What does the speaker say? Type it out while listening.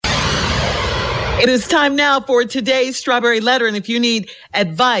It is time now for today's Strawberry Letter. And if you need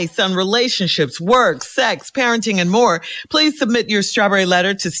advice on relationships, work, sex, parenting, and more, please submit your Strawberry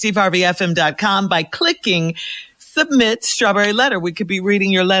Letter to steveharveyfm.com by clicking Submit Strawberry Letter. We could be reading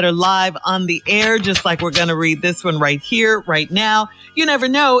your letter live on the air, just like we're going to read this one right here, right now. You never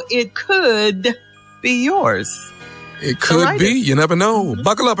know. It could be yours. It could be. You never know.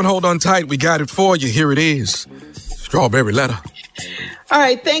 Buckle up and hold on tight. We got it for you. Here it is. Strawberry Letter. All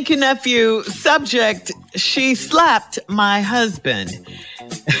right. Thank you, nephew. Subject, she slapped my husband.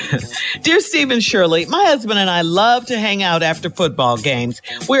 Dear Steve and Shirley, my husband and I love to hang out after football games.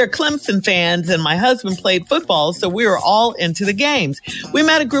 We're Clemson fans, and my husband played football, so we were all into the games. We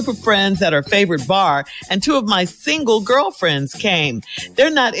met a group of friends at our favorite bar, and two of my single girlfriends came. They're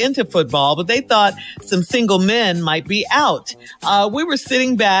not into football, but they thought some single men might be out. We were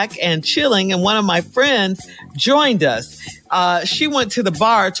sitting back and chilling, and one of my friends joined us. She went to the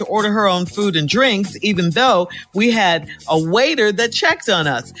bar to order her own food and drinks, even though we had a waiter that checked on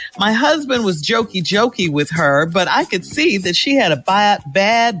us. My husband was jokey with her, but I could see that she had a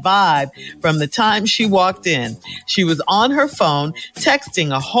bad vibe from the time she walked in. She was on her phone,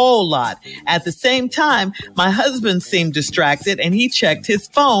 texting a whole lot. At the same time, my husband seemed distracted and he checked his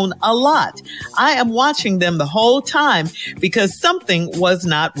phone a lot. I am watching them the whole time because something was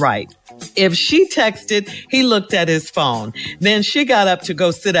not right. If she texted, he looked at his phone. Then she got up to go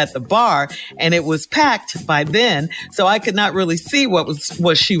sit at the bar, and it was packed by then, so I could not really see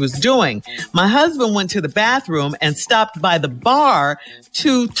what she was doing. My husband went to the bathroom and stopped by the bar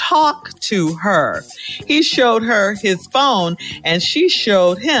to talk to her. He showed her his phone, and she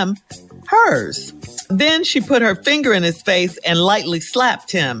showed him hers. Then she put her finger in his face and lightly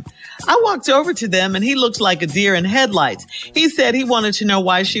slapped him. I walked over to them and he looked like a deer in headlights. He said he wanted to know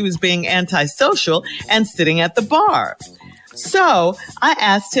why she was being antisocial and sitting at the bar. So I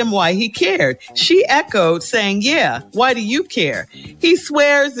asked him why he cared. She echoed, saying, "Yeah, why do you care?" He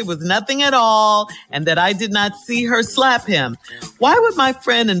swears it was nothing at all and that I did not see her slap him. Why would my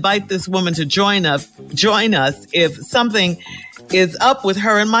friend invite this woman to join us if something is up with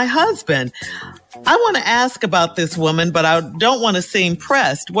her and my husband? I want to ask about this woman, but I don't want to seem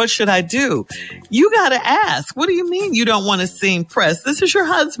pressed. What should I do? You got to ask. What do you mean you don't want to seem pressed? This is your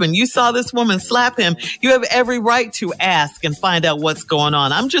husband. You saw this woman slap him. You have every right to ask and find out what's going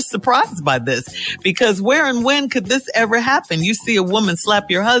on. I'm just surprised by this because where and when could this ever happen? You see a woman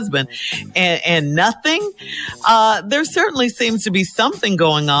slap your husband and nothing? There certainly seems to be something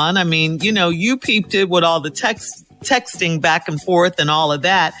going on. I mean, you peeped it with all the texting back and forth and all of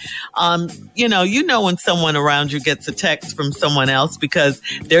that. You know when someone around you gets a text from someone else because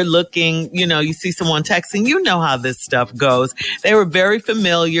they're looking, you see someone texting, you know how this stuff goes. They were very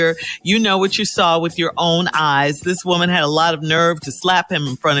familiar. You know what you saw with your own eyes. This woman had a lot of nerve to slap him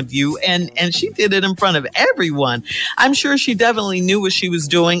in front of you, and she did it in front of everyone. I'm sure she definitely knew what she was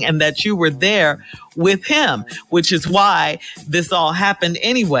doing and that you were there with him, which is why this all happened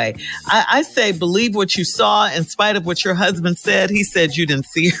anyway. I say believe what you saw in spite of what your husband said. He said you didn't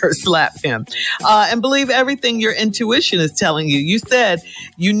see her slap him. And believe everything your intuition is telling you. You said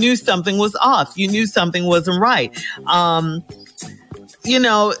you knew something was off. You knew something wasn't right.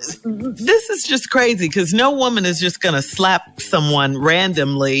 This is just crazy because no woman is just going to slap someone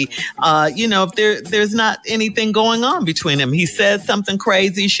randomly. If there's not anything going on between them. He said something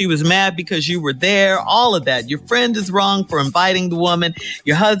crazy. She was mad because you were there. All of that. Your friend is wrong for inviting the woman.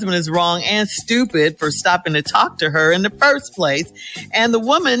 Your husband is wrong and stupid for stopping to talk to her in the first place. And the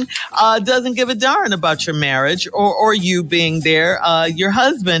woman doesn't give a darn about your marriage or you being there. Your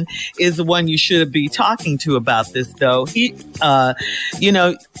husband is the one you should be talking to about this, though.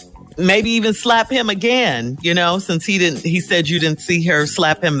 Maybe even slap him again, since he said you didn't see her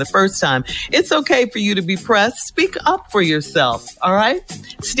slap him the first time. It's okay for you to be pressed. Speak up for yourself. All right,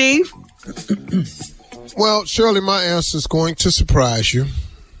 Steve? Well, Shirley, my answer is going to surprise you.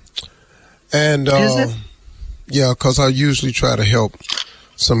 And, is it? Yeah, because I usually try to help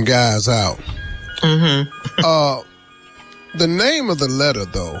some guys out. Mm-hmm. The name of the letter,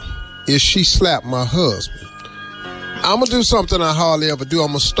 though, is She Slapped My Husband. I'm going to do something I hardly ever do. I'm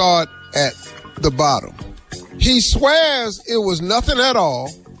going to start at the bottom. He swears it was nothing at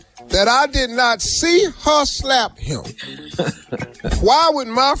all, that I did not see her slap him. Why would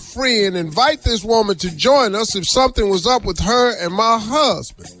my friend invite this woman to join us if something was up with her and my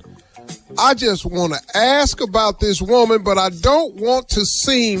husband? I just want to ask about this woman, but I don't want to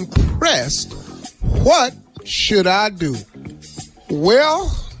seem pressed. What should I do?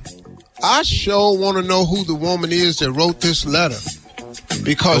 Well, I sure want to know who the woman is that wrote this letter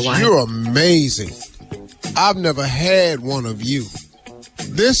because you're amazing. I've never had one of you.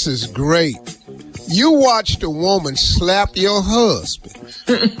 This is great. You watched a woman slap your husband,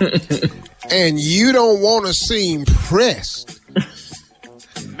 and you don't want to seem pressed.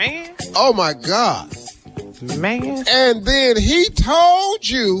 Man. Oh, my God. Man. And then he told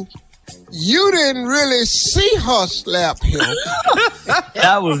you you didn't really see her slap him.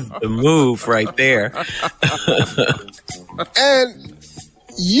 That was the move right there. And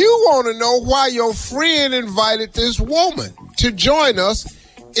you want to know why your friend invited this woman to join us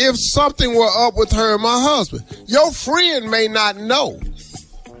if something were up with her and my husband. Your friend may not know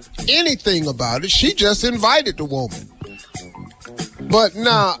anything about it. She just invited the woman. But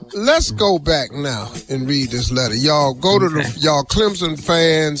now, let's go back now and read this letter. Y'all go to y'all Clemson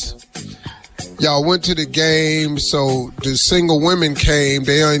fans. Y'all went to the game, so the single women came.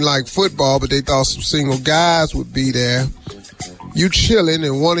 They ain't like football, but they thought some single guys would be there. You chilling,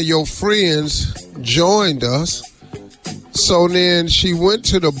 and one of your friends joined us. So then she went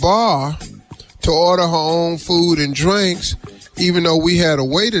to the bar to order her own food and drinks, even though we had a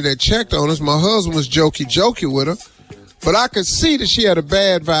waiter that checked on us. My husband was jokey with her, but I could see that she had a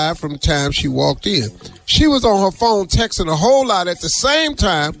bad vibe from the time she walked in. She was on her phone texting a whole lot at the same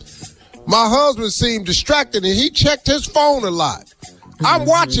time. My husband seemed distracted, and he checked his phone a lot. I'm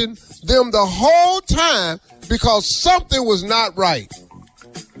watching them the whole time because something was not right.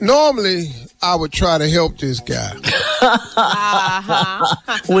 Normally, I would try to help this guy.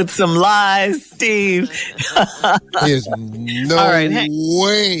 With some lies, Steve. There's no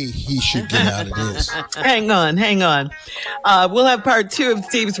way he should get out of this. Hang on. We'll have part 2 of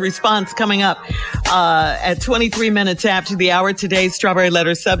Steve's response coming up at 23 minutes after the hour. Today's Strawberry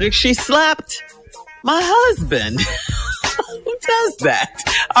Letter subject: she slapped my husband. Who does that?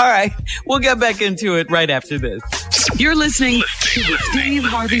 All right, we'll get back into it right after this. You're listening to the Steve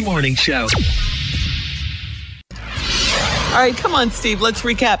Harvey Morning Show. All right, come on, Steve. Let's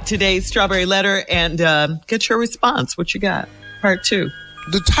recap today's Strawberry Letter and get your response. What you got? Part 2.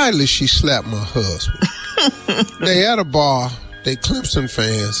 The title is She Slapped My Husband. They at a bar. They Clemson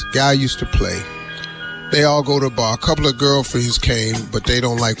fans. Guy used to play. They all go to a bar. A couple of girlfriends came, but they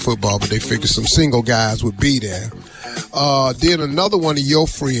don't like football, but they figured some single guys would be there. Then another one of your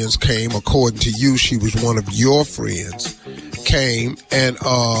friends came. According to you, she was one of your friends. Came and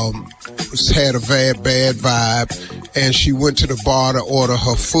had a bad vibe, and she went to the bar to order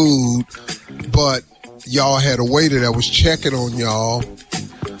her food, but y'all had a waiter that was checking on y'all.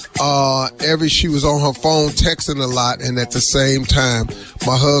 She was on her phone texting a lot, and at the same time,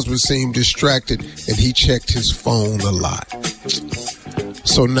 my husband seemed distracted, and he checked his phone a lot.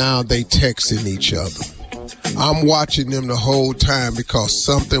 So now they texting each other. I'm watching them the whole time because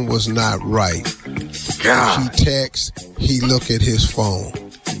something was not right. God. She texts, he look at his phone.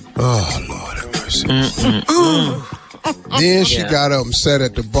 Oh, Lord have mercy. Then she got up and sat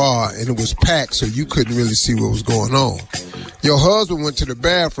at the bar, and it was packed, so you couldn't really see what was going on. Your husband went to the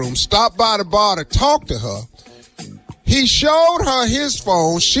bathroom, stopped by the bar to talk to her. He showed her his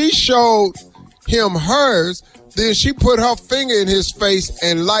phone. She showed him hers. Then she put her finger in his face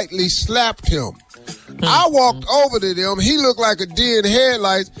and lightly slapped him. I walked over to them. He looked like a deer in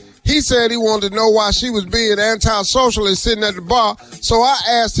headlights. He said he wanted to know why she was being antisocial and sitting at the bar. So I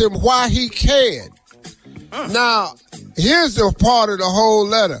asked him why he cared. Now, here's the part of the whole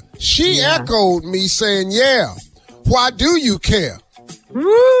letter. She echoed me saying, why do you care?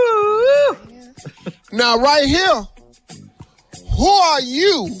 Now, right here, who are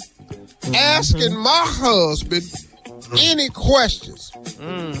you asking my husband any questions?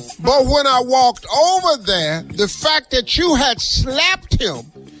 But when I walked over there, the fact that you had slapped him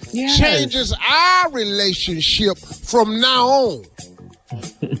changes our relationship from now on.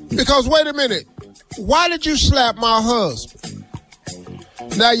 Because wait a minute, why did you slap my husband?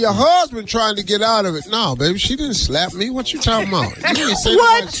 Now your husband trying to get out of it. No, baby, she didn't slap me. What you talking about? You didn't say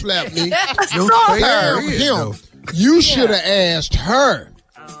nobody slapped me. Him. You should have asked her.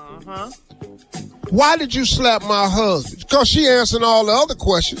 Why did you slap my husband? Because she answering all the other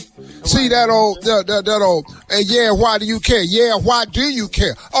questions. See that old, why do you care? Yeah, why do you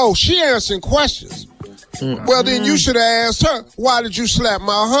care? Oh, she answering questions. Well, then you should have asked her, why did you slap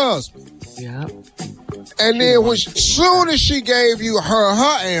my husband? Yeah. And then soon as she gave you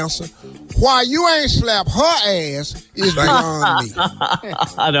her answer, why you ain't slap her ass is beyond me.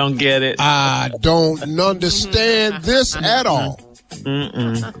 I don't get it. I don't understand this at all.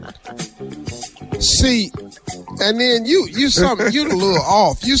 See, and then you a little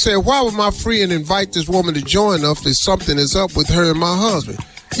off. You said, why would my friend invite this woman to join us if something is up with her and my husband?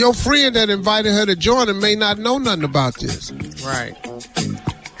 Your friend that invited her to join him may not know nothing about this. Right.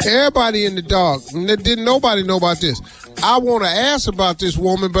 Everybody in the dark. Didn't nobody know about this. I want to ask about this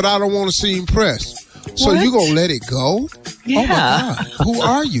woman, but I don't want to seem pressed. So you gonna let it go? Yeah. Oh my God. Who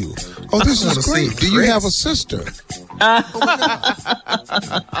are you? Oh, this is great. Do you have a sister?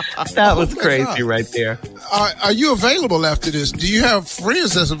 That was crazy God. right there. Are you available after this? Do you have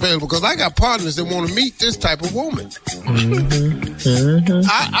friends that's available? Because I got partners that want to meet this type of woman.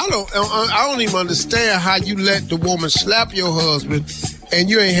 I don't even understand how you let the woman slap your husband and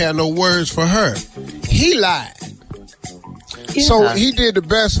you ain't had no words for her. He lied. Yeah. So he did the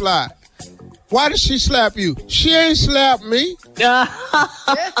best lie. Why did she slap you? She ain't slapped me.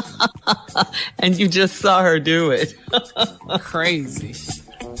 And you just saw her do it. Crazy.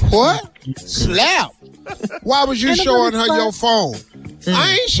 What? Slap? Why was you showing her your phone?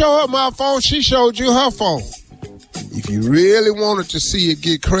 I ain't show her my phone. She showed you her phone. If you really wanted to see it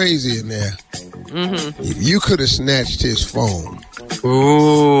get crazy in there, if you could have snatched his phone,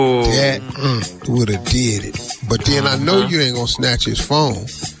 that would have did it. But then I know you ain't gonna snatch his phone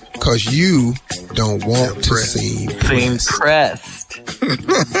because you don't want to seem pressed.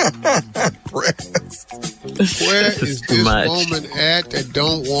 Where is this woman at that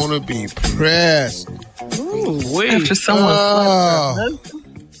don't want to be pressed? After someone slapped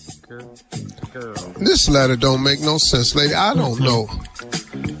her husband. This letter don't make no sense, lady. I don't know.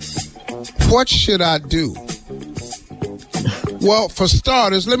 What should I do? Well, for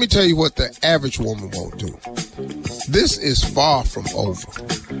starters, let me tell you what the average woman won't do. This is far from over.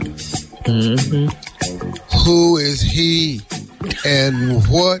 Who is he and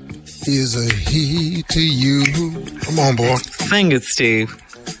what is a he to you? Come on, boy. Sing it, Steve.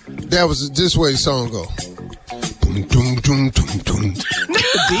 That was this way the song go. Boom, boom, boom, boom, boom.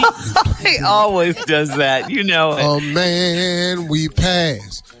 He always does that. You know it. A man we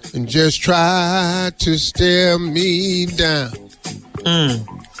passed and just tried to stare me down.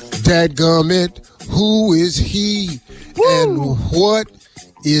 Dadgummit, who is he and what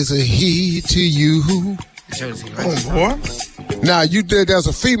is a he to you? Oh, boy. Now, there's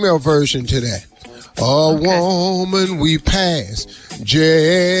a female version to that. A woman we passed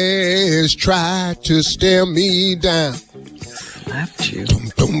just tried to stare me down. Slapped you.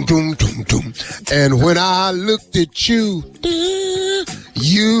 Dum, dum, dum, dum. And when I looked at you,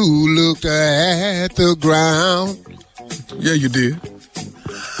 you looked at the ground. Yeah, you did.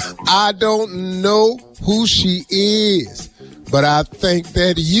 I don't know who she is, but I think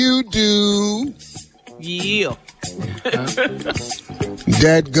that you do. Yeah.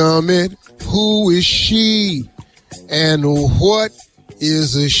 Dadgummit, who is she? And what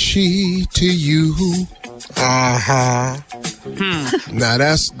is a she to you? Now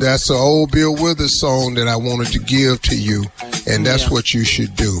that's an old Bill Withers song that I wanted to give to you, and that's what you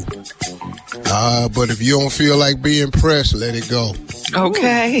should do. But if you don't feel like being pressed, let it go.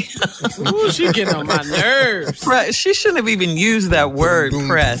 Okay. Ooh, she getting on my nerves. She shouldn't have even used that word, Dum,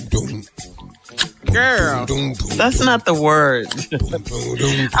 pressed. dum, Girl. dum, dum, That's not the word. dum,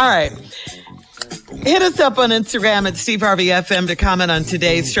 dum. All right. Hit us up on Instagram at Steve Harvey FM to comment on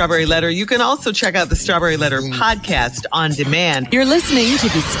today's Strawberry Letter. You can also check out the Strawberry Letter podcast on demand. You're listening to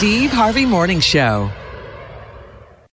the Steve Harvey Morning Show.